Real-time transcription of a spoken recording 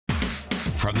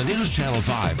from the News Channel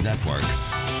 5 network.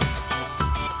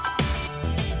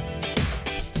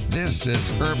 This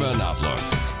is Urban Outlook.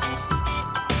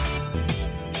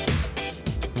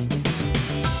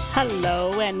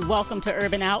 Hello and welcome to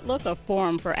Urban Outlook, a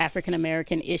forum for African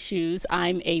American issues.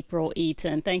 I'm April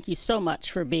Eaton. Thank you so much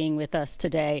for being with us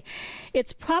today.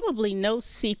 It's probably no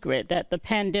secret that the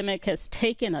pandemic has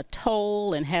taken a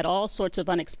toll and had all sorts of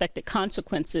unexpected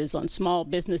consequences on small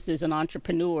businesses and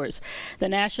entrepreneurs. The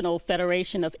National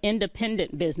Federation of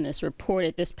Independent Business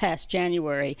reported this past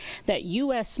January that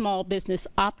U.S. small business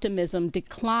optimism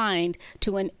declined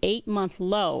to an 8-month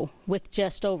low, with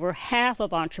just over half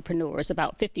of entrepreneurs,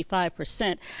 about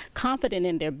 55%, confident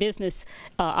in their business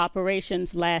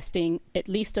operations lasting at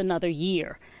least another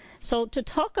year. So to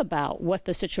talk about what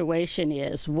the situation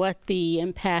is, what the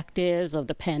impact is of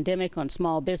the pandemic on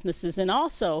small businesses, and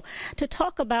also to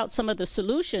talk about some of the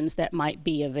solutions that might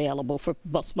be available for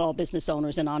small business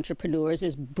owners and entrepreneurs,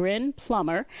 is Brynn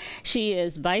Plummer. She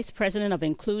is Vice President of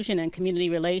Inclusion and Community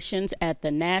Relations at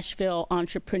the Nashville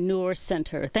Entrepreneur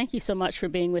Center. Thank you so much for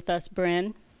being with us,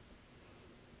 Brynn.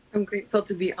 I'm grateful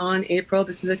to be on, April.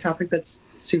 This is a topic that's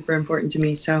super important to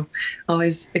me, so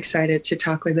always excited to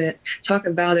talk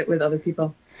about it with other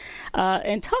people.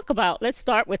 Let's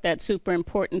start with that super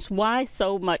importance. Why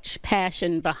so much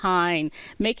passion behind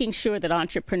making sure that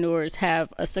entrepreneurs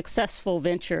have a successful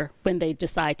venture when they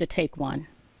decide to take one?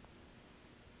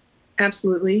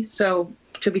 Absolutely. So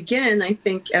to begin, I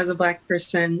think as a Black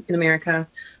person in America,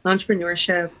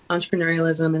 entrepreneurship,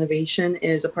 entrepreneurialism, innovation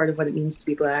is a part of what it means to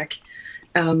be Black.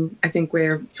 I think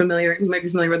you might be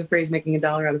familiar with the phrase making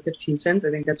 $1 out of 15 cents.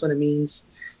 I think that's what it means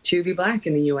to be Black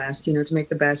in the U.S., to make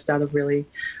the best out of really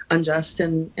unjust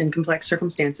and complex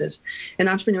circumstances. And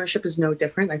entrepreneurship is no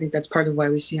different. I think that's part of why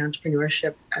we see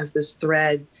entrepreneurship as this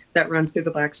thread that runs through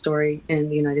the Black story in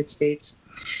the United States.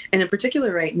 And in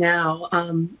particular right now,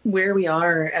 where we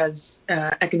are as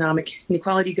economic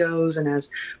inequality goes and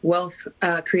as wealth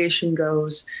creation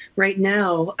goes, right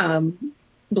now,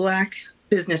 Black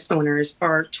business owners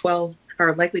are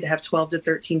likely to have 12 to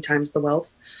 13 times the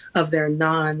wealth of their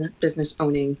non-business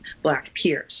owning Black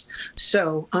peers.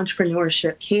 So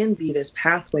entrepreneurship can be this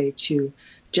pathway to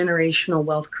generational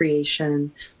wealth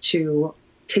creation, to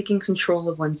taking control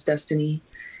of one's destiny,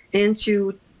 and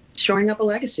to shoring up a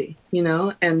legacy,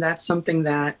 and that's something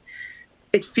that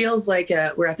it feels like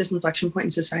we're at this inflection point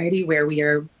in society where we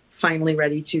are finally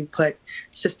ready to put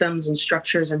systems and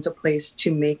structures into place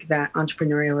to make that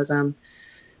entrepreneurialism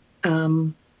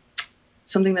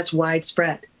something that's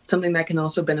widespread, something that can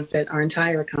also benefit our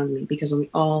entire economy, because when we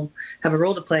all have a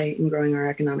role to play in growing our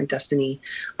economic destiny,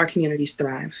 our communities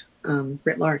thrive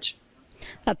writ large.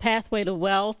 A pathway to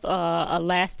wealth, a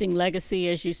lasting legacy,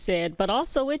 as you said, but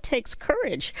also it takes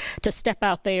courage to step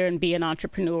out there and be an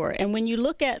entrepreneur. And when you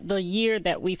look at the year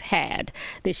that we've had,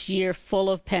 this year full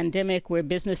of pandemic, where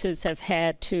businesses have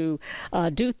had to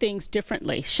do things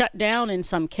differently, shut down in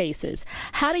some cases,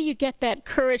 how do you get that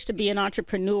courage to be an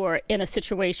entrepreneur in a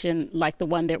situation like the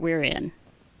one that we're in?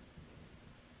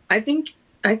 I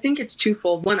think it's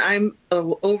twofold. One, I'm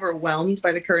overwhelmed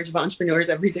by the courage of entrepreneurs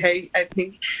every day. I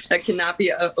think that cannot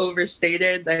be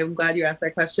overstated. I'm glad you asked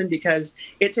that question, because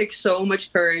it takes so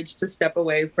much courage to step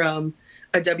away from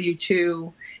a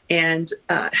W-2 and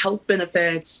health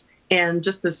benefits and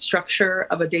just the structure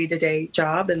of a day-to-day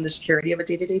job and the security of a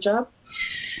day-to-day job.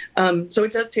 So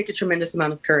it does take a tremendous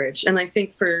amount of courage. And I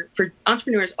think for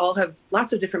entrepreneurs, all have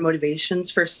lots of different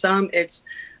motivations. For some, it's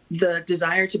the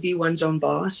desire to be one's own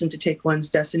boss and to take one's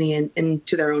destiny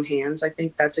into their own hands. I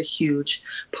think that's a huge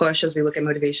push as we look at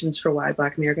motivations for why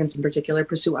Black Americans in particular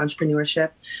pursue entrepreneurship.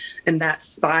 And that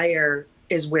fire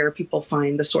is where people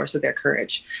find the source of their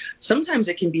courage. Sometimes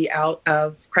it can be out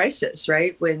of crisis,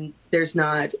 right? When there's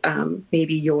not,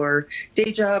 maybe your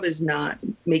day job is not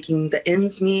making the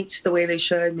ends meet the way they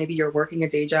should. Maybe you're working a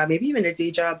day job, maybe even a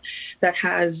day job that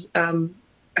has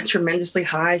a tremendously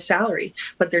high salary,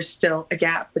 but there's still a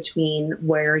gap between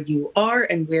where you are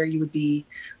and where you would be,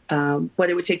 what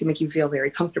it would take to make you feel very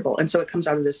comfortable. And so it comes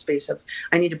out of this space of,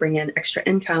 I need to bring in extra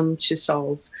income to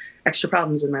solve extra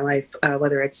problems in my life,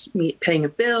 whether it's me paying a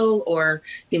bill or,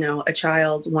 a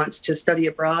child wants to study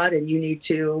abroad and you need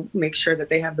to make sure that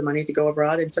they have the money to go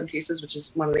abroad in some cases, which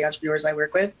is one of the entrepreneurs I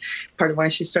work with. Part of why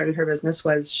she started her business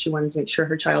was she wanted to make sure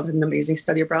her child had an amazing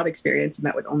study abroad experience, and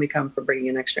that would only come from bringing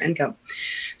in extra income.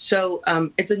 So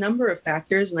it's a number of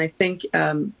factors, and I think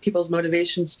people's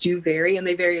motivations do vary, and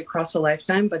they vary across a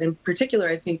lifetime. But in particular,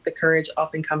 I think the courage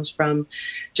often comes from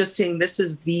just seeing this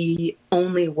is the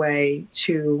only way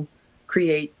to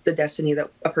create the destiny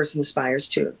that a person aspires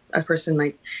to. A person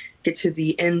might get to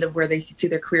the end of where they see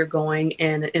their career going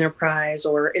in an enterprise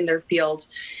or in their field,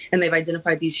 and they've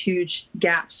identified these huge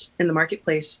gaps in the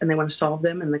marketplace and they want to solve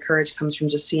them. And the courage comes from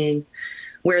just seeing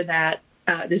where that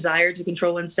desire to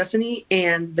control one's destiny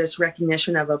and this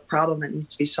recognition of a problem that needs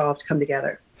to be solved come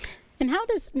together. And how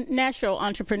does Nashville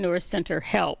Entrepreneur Center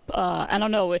help? I don't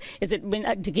know. Is it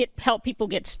to help people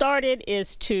get started?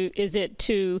 Is it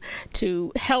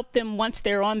to help them once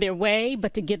they're on their way,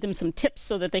 but to give them some tips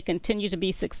so that they continue to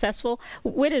be successful?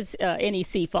 Where does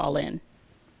NEC fall in?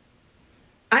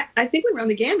 I think we run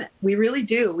the gamut. We really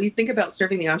do. We think about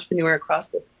serving the entrepreneur across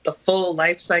the full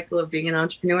life cycle of being an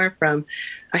entrepreneur, from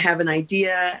I have an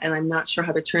idea and I'm not sure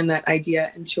how to turn that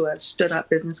idea into a stood up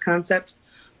business concept,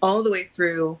 all the way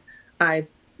through I've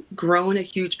grown a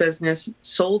huge business,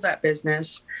 sold that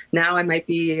business. Now I might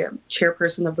be a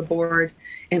chairperson of the board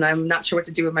and I'm not sure what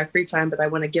to do with my free time, but I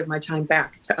want to give my time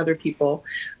back to other people.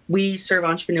 We serve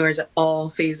entrepreneurs at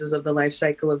all phases of the life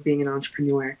cycle of being an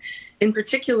entrepreneur. In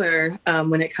particular,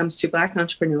 when it comes to Black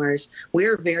entrepreneurs,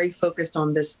 we're very focused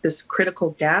on this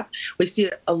critical gap. We see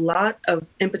a lot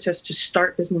of impetus to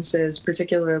start businesses,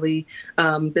 particularly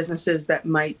businesses that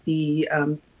might be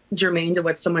germane to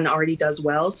what someone already does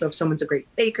well. So if someone's a great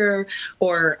baker,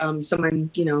 or someone,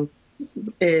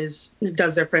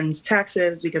 does their friends'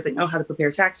 taxes because they know how to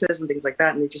prepare taxes and things like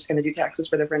that, and they're just going to do taxes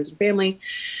for their friends and family.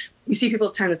 You see people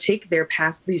trying to take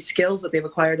these skills that they've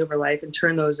acquired over life and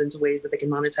turn those into ways that they can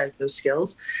monetize those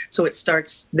skills. So it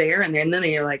starts there, and then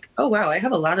they're like, oh, wow, I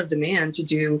have a lot of demand to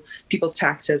do people's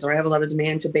taxes, or I have a lot of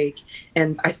demand to bake,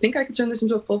 and I think I could turn this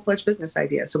into a full-fledged business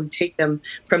idea. So we take them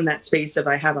from that space of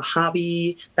I have a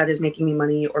hobby that is making me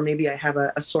money, or maybe I have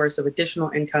a source of additional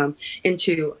income,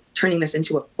 into turning this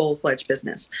into a full-fledged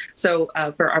business. So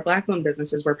for our Black-owned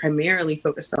businesses, we're primarily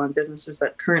focused on businesses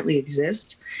that currently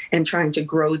exist and trying to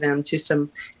grow them to some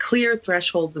clear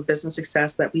thresholds of business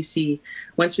success that we see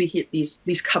once we hit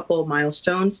these couple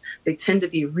milestones. They tend to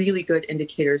be really good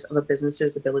indicators of a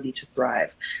business's ability to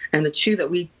thrive. And the two that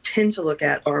we tend to look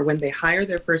at are when they hire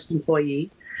their first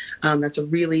employee. That's a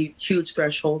really huge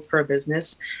threshold for a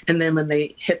business. And then when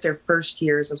they hit their first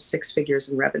years of 6 figures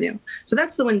in revenue. So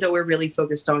that's the window we're really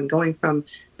focused on, going from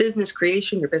business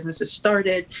creation, your business is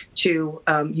started, to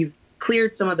you've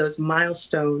cleared some of those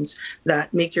milestones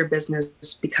that make your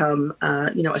business become,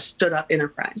 a stood up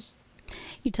enterprise.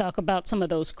 You talk about some of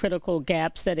those critical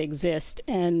gaps that exist,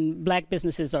 and Black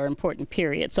businesses are important,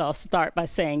 period. So I'll start by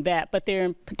saying that, but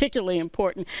they're particularly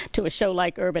important to a show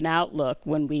like Urban Outlook,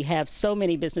 when we have so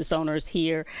many business owners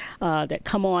here that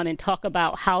come on and talk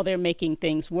about how they're making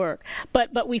things work.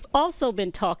 But we've also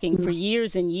been talking for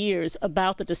years and years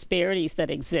about the disparities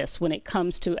that exist when it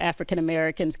comes to African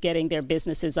Americans getting their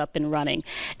businesses up and running.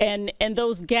 And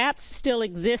those gaps still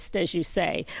exist, as you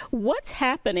say. What's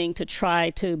happening to try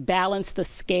to balance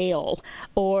the scale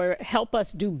or help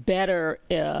us do better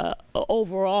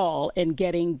overall in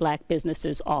getting Black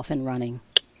businesses off and running?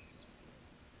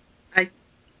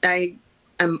 I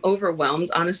am overwhelmed,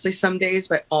 honestly, some days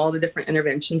by all the different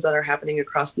interventions that are happening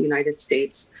across the United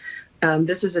States.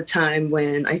 This is a time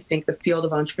when I think the field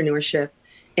of entrepreneurship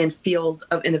and field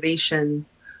of innovation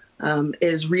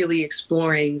is really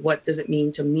exploring what does it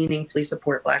mean to meaningfully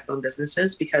support Black-owned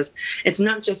businesses, because it's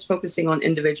not just focusing on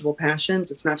individual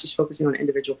passions, it's not just focusing on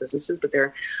individual businesses, but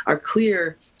there are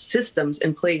clear systems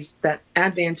in place that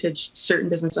advantage certain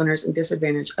business owners and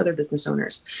disadvantage other business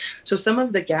owners. So some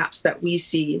of the gaps that we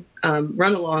see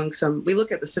run along we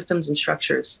look at the systems and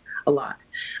structures a lot.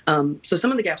 So some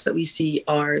of the gaps that we see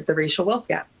are the racial wealth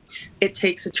gap. It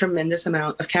takes a tremendous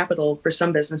amount of capital for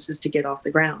some businesses to get off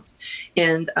the ground.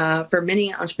 And for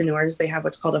many entrepreneurs, they have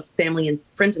what's called a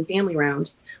friends and family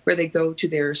round, where they go to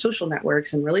their social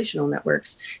networks and relational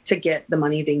networks to get the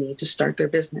money they need to start their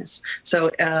business. So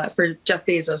for Jeff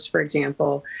Bezos, for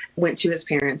example, went to his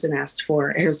parents and asked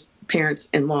for his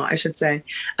parents-in-law, I should say,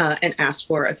 and asked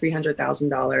for a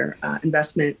 $300,000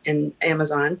 investment in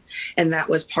Amazon. And that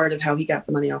was part of how he got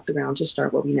the money off the ground to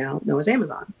start what we now know as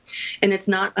Amazon. And it's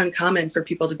not uncommon for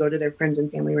people to go to their friends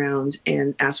and family round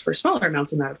and ask for smaller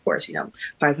amounts than that, of course,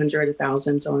 500,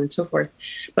 1,000, so on and so forth.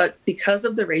 But because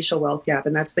of the racial wealth gap,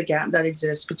 and that's the gap that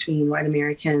exists between white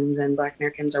Americans and Black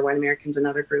Americans, or white Americans and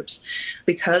other groups,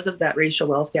 because of that racial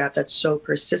wealth gap that's so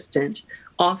persistent,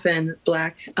 often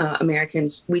Black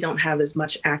Americans, we don't have as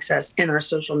much access in our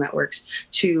social networks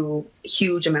to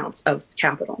huge amounts of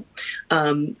capital.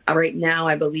 Right now,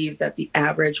 I believe that the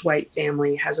average white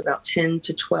family has about 10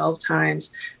 to 12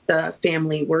 times the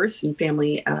family worth and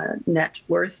family net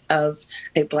worth of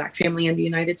a Black family in the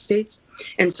United States.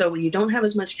 And so when you don't have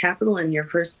as much capital in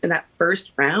that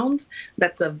first round,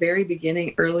 that's a very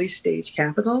beginning, early stage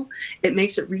capital, it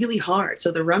makes it really hard.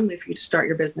 So the runway for you to start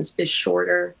your business is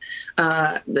shorter.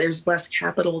 There's less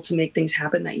capital to make things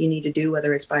happen that you need to do,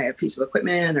 whether it's buy a piece of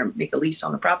equipment or make a lease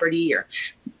on a property or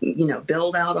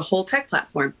build out a whole tech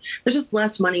platform. There's just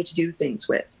less money to do things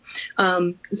with.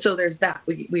 So there's that.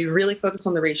 We really focus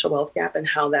on the racial wealth gap and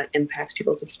how that impacts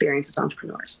people's experience as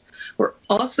entrepreneurs. We're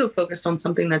also focused on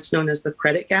something that's known as the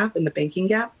credit gap and the banking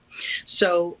gap.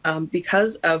 So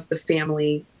because of the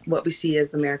family, what we see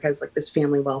as America is like this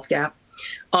family wealth gap.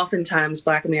 Oftentimes,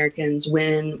 Black Americans,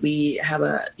 when we have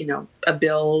a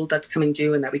bill that's coming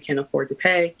due and that we can't afford to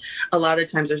pay, a lot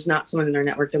of times there's not someone in our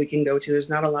network that we can go to. There's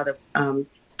not a lot of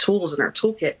tools in our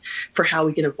toolkit for how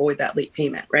we can avoid that late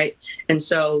payment, right? And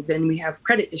so then we have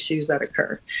credit issues that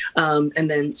occur.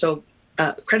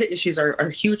 Credit issues are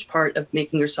a huge part of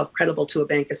making yourself credible to a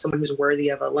bank as someone who's worthy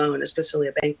of a loan, especially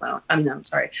a bank loan.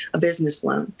 A business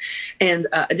loan. And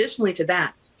additionally to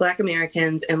that, Black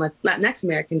Americans and Latinx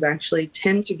Americans actually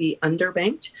tend to be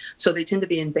underbanked. So they tend to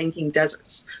be in banking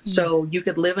deserts. Mm-hmm. So you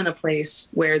could live in a place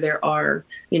where there are,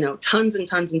 tons and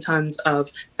tons and tons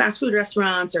of fast food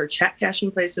restaurants or check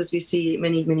cashing places we see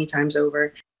many, many times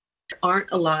over. There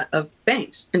aren't a lot of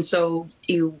banks. And so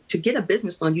to get a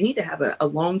business loan, you need to have a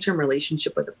long-term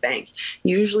relationship with a bank.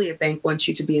 Usually a bank wants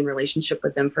you to be in relationship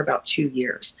with them for about 2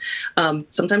 years,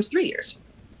 sometimes 3 years.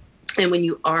 And when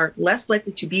you are less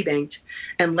likely to be banked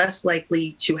and less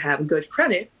likely to have good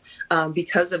credit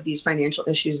because of these financial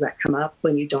issues that come up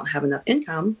when you don't have enough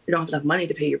income, you don't have enough money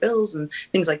to pay your bills and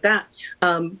things like that,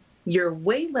 you're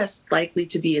way less likely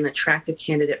to be an attractive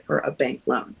candidate for a bank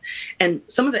loan. And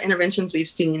some of the interventions we've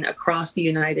seen across the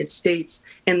United States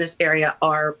in this area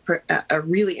are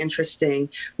really interesting.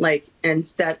 Like,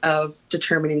 instead of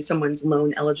determining someone's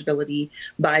loan eligibility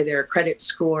by their credit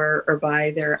score or by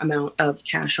their amount of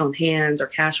cash on hand or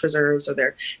cash reserves or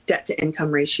their debt to income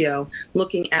ratio,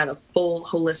 looking at a full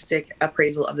holistic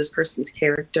appraisal of this person's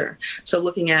character. So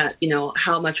looking at,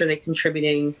 how much are they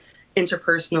contributing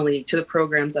interpersonally to the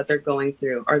programs that they're going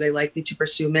through? Are they likely to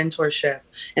pursue mentorship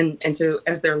and to,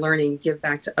 as they're learning, give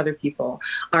back to other people?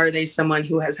 Are they someone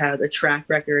who has had a track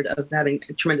record of having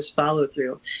a tremendous follow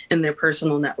through in their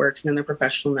personal networks and in their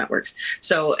professional networks?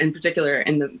 So in particular,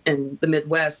 in the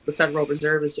Midwest, the Federal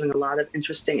Reserve is doing a lot of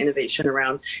interesting innovation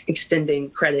around extending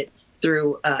credit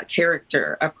through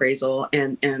character appraisal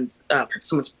and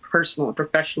someone's personal and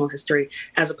professional history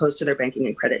as opposed to their banking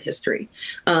and credit history.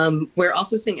 We're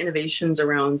also seeing innovations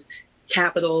around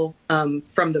capital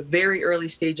from the very early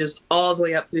stages all the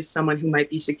way up through someone who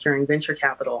might be securing venture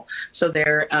capital. So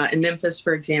there in Memphis,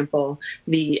 for example,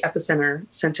 the Epicenter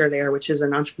Center there, which is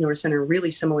an entrepreneur center really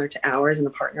similar to ours and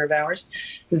a partner of ours,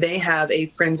 they have a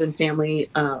friends and family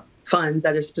fund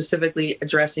that is specifically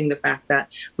addressing the fact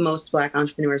that most Black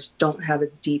entrepreneurs don't have a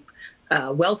deep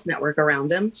wealth network around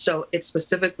them. So it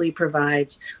specifically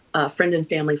provides friend and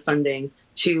family funding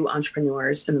to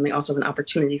entrepreneurs. And then they also have an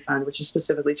opportunity fund, which is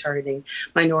specifically targeting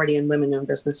minority and women-owned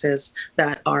businesses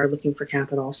that are looking for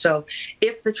capital. So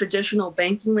if the traditional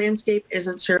banking landscape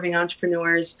isn't serving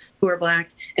entrepreneurs who are Black,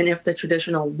 and if the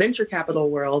traditional venture capital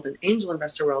world and angel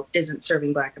investor world isn't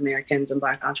serving Black Americans and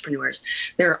Black entrepreneurs,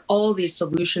 there are all these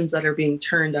solutions that are being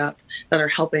turned up that are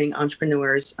helping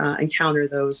entrepreneurs encounter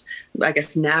those,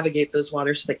 navigate those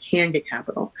waters so they can get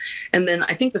capital. And then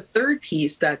I think the third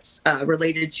piece that's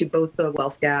related to both the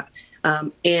wealth gap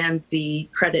and the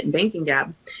credit and banking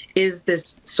gap is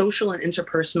this social and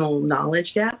interpersonal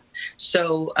knowledge gap.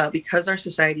 So because our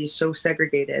society is so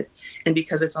segregated and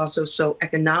because it's also so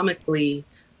economically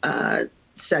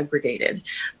segregated,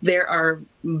 there's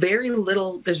very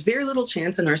little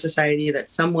chance in our society that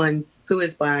someone who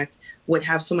is Black would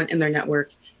have someone in their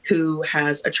network who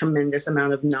has a tremendous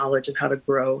amount of knowledge of how to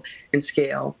grow and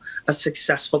scale a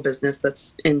successful business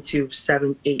that's into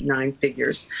 7, 8, 9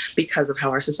 figures because of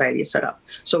how our society is set up.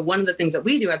 So one of the things that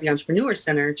we do at the Entrepreneur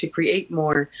Center to create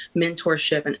more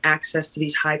mentorship and access to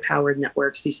these high-powered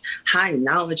networks, these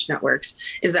high-knowledge networks,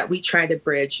 is that we try to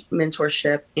bridge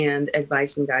mentorship and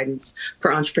advice and guidance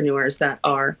for entrepreneurs that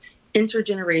are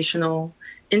intergenerational,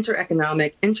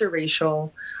 intereconomic,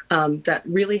 interracial, that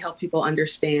really help people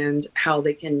understand how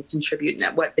they can contribute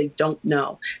and what they don't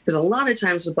know. Because a lot of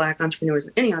times with Black entrepreneurs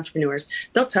and any entrepreneurs,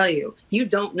 they'll tell you, you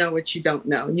don't know what you don't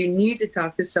know. You need to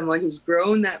talk to someone who's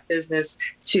grown that business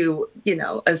to,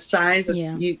 a size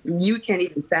that you can't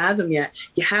even fathom yet.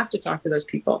 You have to talk to those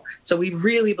people. So we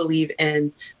really believe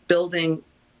in building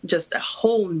just a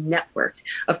whole network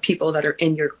of people that are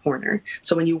in your corner.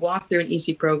 So when you walk through an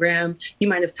EC program, you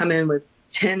might have come in with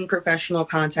 10 professional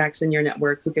contacts in your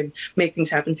network who can make things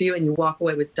happen for you, and you walk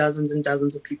away with dozens and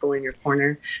dozens of people in your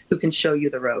corner who can show you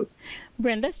the road.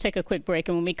 Brynn, let's take a quick break,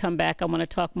 and when we come back, I want to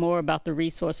talk more about the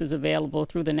resources available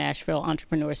through the Nashville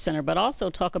Entrepreneur Center, but also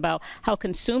talk about how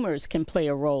consumers can play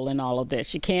a role in all of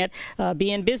this. You can't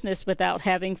be in business without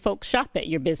having folks shop at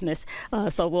your business,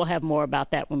 so we'll have more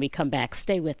about that when we come back.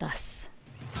 Stay with us.